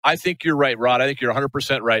 So I think you're right, Rod. I think you're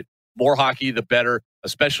 100% right. More hockey, the better,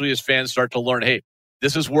 especially as fans start to learn, hey,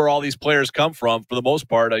 this is where all these players come from for the most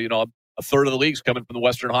part. A third of the league's coming from the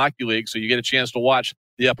Western Hockey League, so you get a chance to watch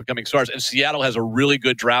the up-and-coming stars. And Seattle has a really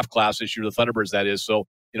good draft class this year, the Thunderbirds, that is. So,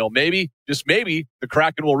 maybe, just maybe, the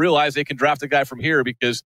Kraken will realize they can draft a guy from here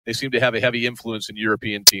because they seem to have a heavy influence in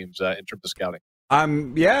European teams in terms of scouting.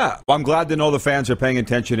 I'm glad to know the fans are paying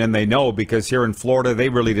attention, and they know, because here in Florida, they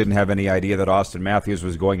really didn't have any idea that Austin Matthews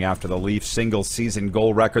was going after the Leafs single-season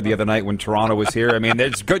goal record the other night when Toronto was here. I mean,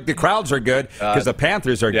 it's good. The crowds are good because the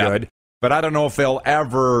Panthers are good, but I don't know if they'll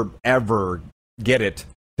ever get it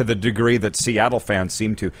to the degree that Seattle fans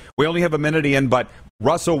seem to. We only have a minute in, but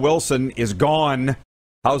Russell Wilson is gone.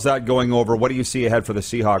 How's that going over? What do you see ahead for the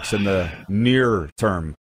Seahawks in the near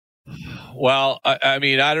term? Well, I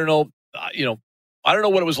mean, I don't know. I don't know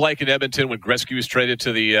what it was like in Edmonton when Gretzky was traded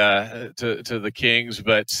to the to the Kings,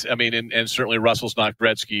 but I mean, and certainly Russell's not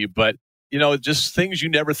Gretzky, but just things you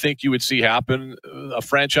never think you would see happen. A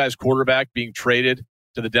franchise quarterback being traded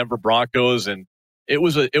to the Denver Broncos, and it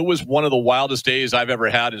was one of the wildest days I've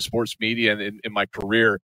ever had in sports media and in my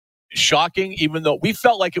career. Shocking, even though we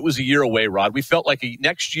felt like it was a year away, Rod. We felt like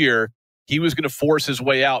next year he was going to force his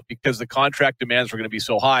way out because the contract demands were going to be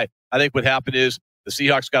so high. I think what happened is the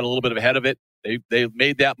Seahawks got a little bit ahead of it. They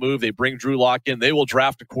made that move. They bring Drew Lock in. They will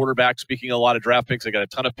draft a quarterback. Speaking of a lot of draft picks, they got a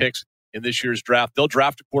ton of picks in this year's draft. They'll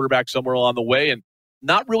draft a quarterback somewhere along the way and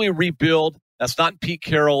not really rebuild. That's not Pete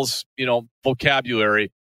Carroll's,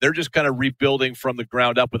 vocabulary. They're just kind of rebuilding from the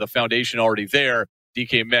ground up with a foundation already there.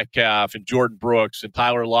 DK Metcalf and Jordan Brooks and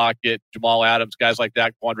Tyler Lockett, Jamal Adams, guys like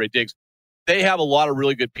that, Quandre Diggs. They have a lot of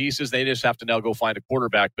really good pieces. They just have to now go find a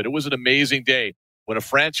quarterback. But it was an amazing day when a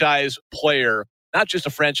franchise player, not just a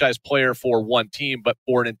franchise player for one team, but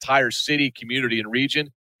for an entire city, community, and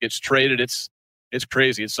region, gets traded. It's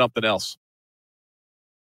crazy. It's something else.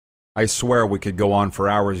 I swear we could go on for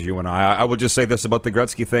hours, you and I. I will just say this about the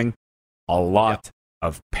Gretzky thing. A lot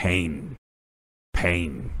of pain.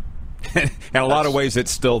 In a lot of ways, it's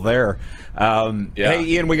still there. Hey,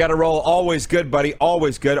 Ian, we got to roll. Always good, buddy.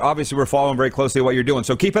 Always good. Obviously, we're following very closely what you're doing.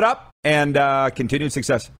 So keep it up and continued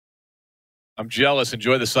success. I'm jealous.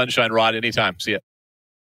 Enjoy the sunshine, Rod, anytime. See ya.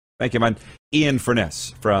 Thank you, man. Ian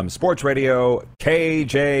Furness from Sports Radio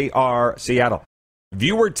KJR Seattle.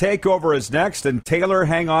 Viewer takeover is next. And Taylor,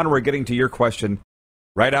 hang on. We're getting to your question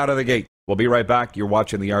right out of the gate. We'll be right back. You're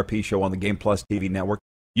watching the RP Show on the Game Plus TV network.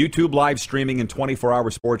 YouTube live streaming and 24-hour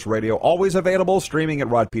sports radio. Always available, streaming at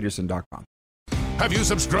rodpeterson.com. Have you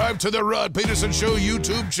subscribed to the Rod Peterson Show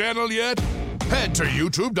YouTube channel yet? Head to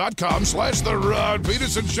youtube.com/The Rod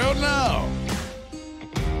Peterson Show now.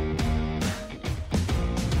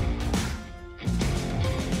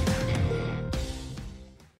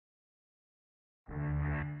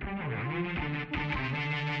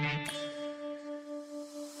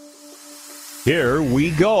 Here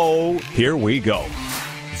we go. Here we go.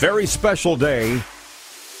 Very special day.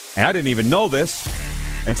 And I didn't even know this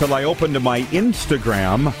until I opened my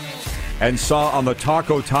Instagram and saw on the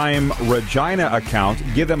Taco Time Regina account,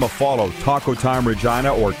 give them a follow, Taco Time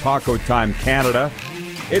Regina or Taco Time Canada.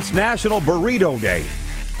 It's National Burrito Day.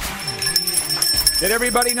 Did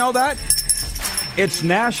everybody know that? It's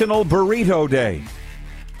National Burrito Day.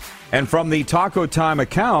 And from the Taco Time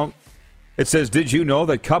account, it says, did you know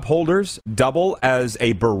that cup holders double as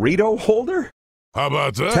a burrito holder? How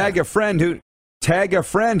about that? Tag a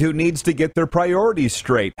friend who needs to get their priorities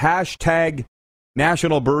straight. Hashtag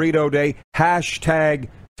National Burrito Day. Hashtag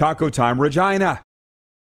Taco Time Regina.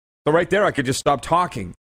 So right there, I could just stop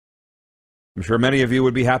talking. I'm sure many of you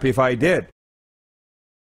would be happy if I did.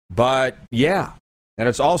 But yeah, and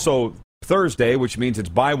it's also Thursday, which means it's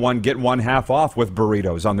buy one, get one half off with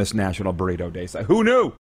burritos on this National Burrito Day. So who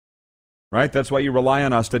knew? Right? That's why you rely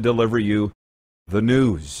on us to deliver you the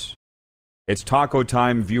news. It's Taco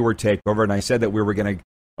Time viewer takeover, and I said that we were going to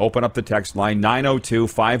open up the text line.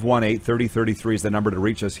 902-518-3033 is the number to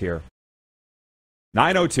reach us here.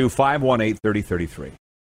 902-518-3033.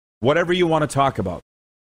 Whatever you want to talk about.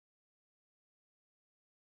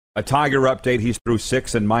 A Tiger update, he's through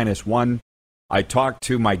 6 and -1. I talked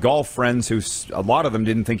to my golf friends, who a lot of them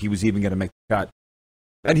didn't think he was even going to make the cut.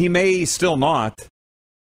 And he may still not.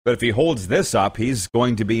 But if he holds this up, he's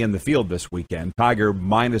going to be in the field this weekend. Tiger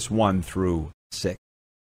 -1 through 6.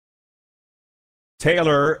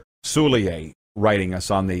 Taylor Soulier writing us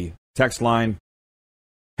on the text line.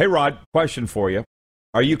 Hey, Rod, question for you.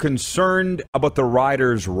 Are you concerned about the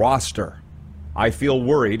Riders' roster? I feel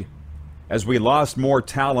worried as we lost more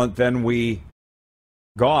talent than we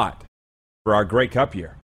got for our Grey Cup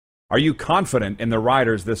year. Are you confident in the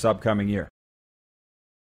Riders this upcoming year?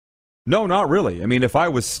 No, not really. I mean, if I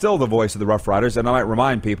was still the voice of the Rough Riders, and I might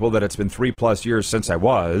remind people that it's been 3+ years since I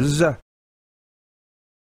was,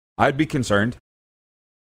 I'd be concerned.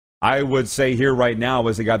 I would say here right now,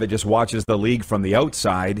 as a guy that just watches the league from the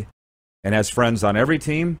outside and has friends on every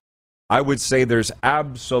team, I would say there's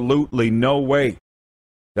absolutely no way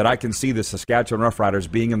that I can see the Saskatchewan Roughriders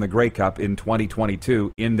being in the Grey Cup in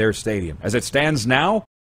 2022 in their stadium. As it stands now,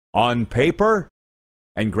 on paper,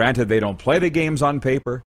 and granted they don't play the games on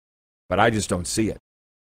paper, but I just don't see it.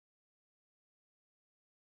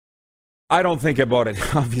 I don't think about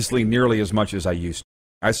it, obviously, nearly as much as I used to.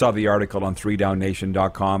 I saw the article on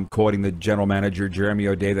 3downnation.com quoting the general manager, Jeremy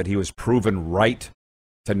O'Day, that he was proven right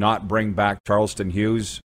to not bring back Charleston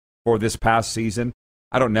Hughes for this past season.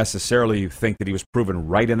 I don't necessarily think that he was proven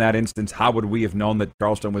right in that instance. How would we have known that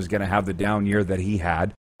Charleston was going to have the down year that he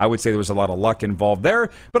had? I would say there was a lot of luck involved there,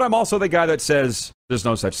 but I'm also the guy that says there's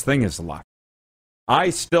no such thing as luck. I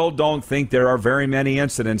still don't think there are very many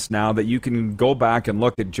incidents now that you can go back and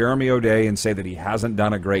look at Jeremy O'Day and say that he hasn't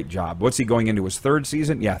done a great job. What's he going into, his third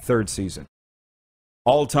season? Yeah, third season.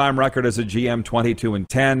 All-time record as a GM,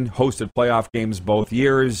 22-10, hosted playoff games both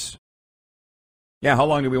years. Yeah, how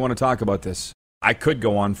long do we want to talk about this? I could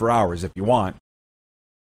go on for hours if you want.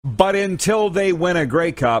 But until they win a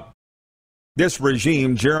Grey Cup, this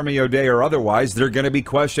regime, Jeremy O'Day or otherwise, they're going to be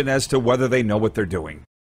questioned as to whether they know what they're doing.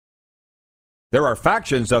 There are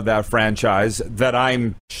factions of that franchise that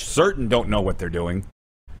I'm certain don't know what they're doing,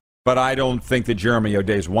 but I don't think that Jeremy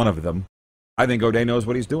O'Day is one of them. I think O'Day knows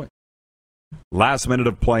what he's doing. Last minute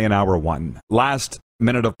of play in hour one.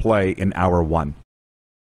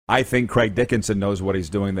 I think Craig Dickinson knows what he's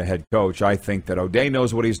doing, the head coach. I think that O'Day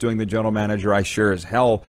knows what he's doing, the general manager. I sure as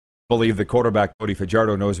hell believe the quarterback, Cody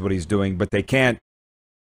Fajardo, knows what he's doing, but they can't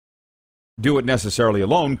do it necessarily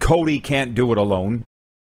alone. Cody can't do it alone.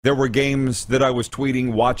 There were games that I was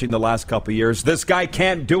tweeting, watching the last couple of years. This guy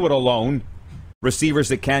can't do it alone. Receivers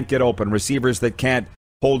that can't get open, receivers that can't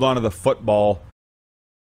hold on to the football.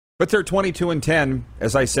 But they're 22-10,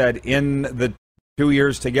 as I said, in the 2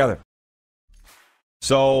 years together.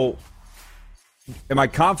 So, am I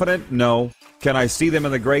confident? No. Can I see them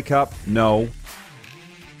in the Grey Cup? No.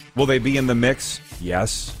 Will they be in the mix?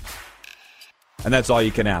 Yes. And that's all you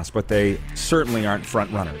can ask, but they certainly aren't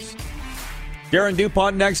front runners. Darren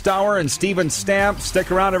DuPont next hour and Steven Stamp. Stick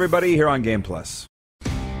around, everybody, here on Game Plus.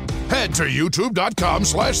 Head to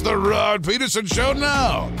youtube.com/The Rod Peterson Show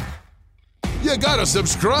now. You gotta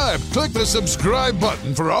subscribe. Click the subscribe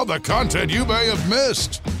button for all the content you may have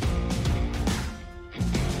missed.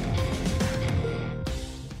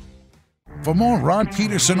 For more Rod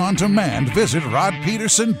Peterson on demand, visit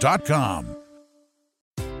rodpeterson.com.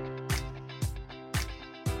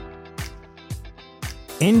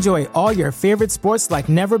 Enjoy all your favorite sports like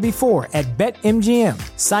never before at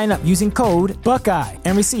BetMGM. Sign up using code Buckeye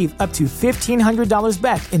and receive up to $1,500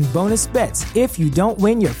 back in bonus bets if you don't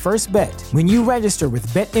win your first bet. When you register with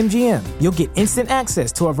BetMGM, you'll get instant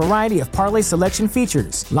access to a variety of parlay selection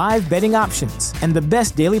features, live betting options, and the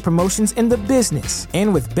best daily promotions in the business.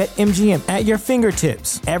 And with BetMGM at your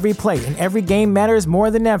fingertips, every play and every game matters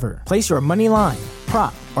more than ever. Place your money line,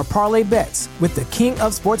 prop, or parlay bets with the king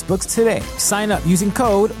of sportsbooks today. Sign up using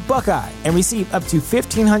code Buckeye and receive up to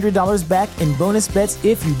 $1,500 back in bonus bets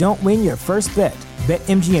if you don't win your first bet.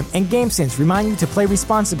 BetMGM and GameSense remind you to play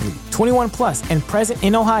responsibly. 21 plus and present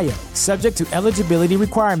in Ohio, subject to eligibility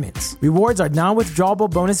requirements. Rewards are non-withdrawable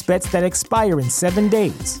bonus bets that expire in 7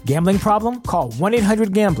 days. Gambling problem? Call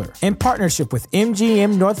 1-800-GAMBLER. In partnership with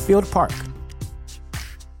MGM Northfield Park.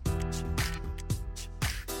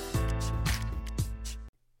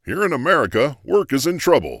 Here in America, work is in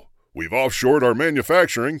trouble. We've offshored our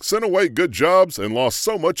manufacturing, sent away good jobs, and lost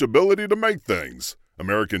so much ability to make things.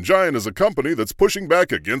 American Giant is a company that's pushing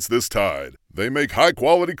back against this tide. They make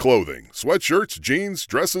high-quality clothing, sweatshirts, jeans,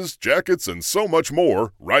 dresses, jackets, and so much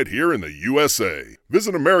more right here in the USA.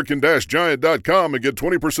 Visit American-Giant.com and get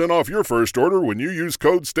 20% off your first order when you use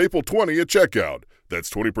code STAPLE20 at checkout. That's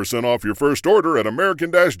 20% off your first order at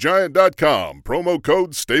American-Giant.com, promo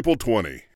code STAPLE20.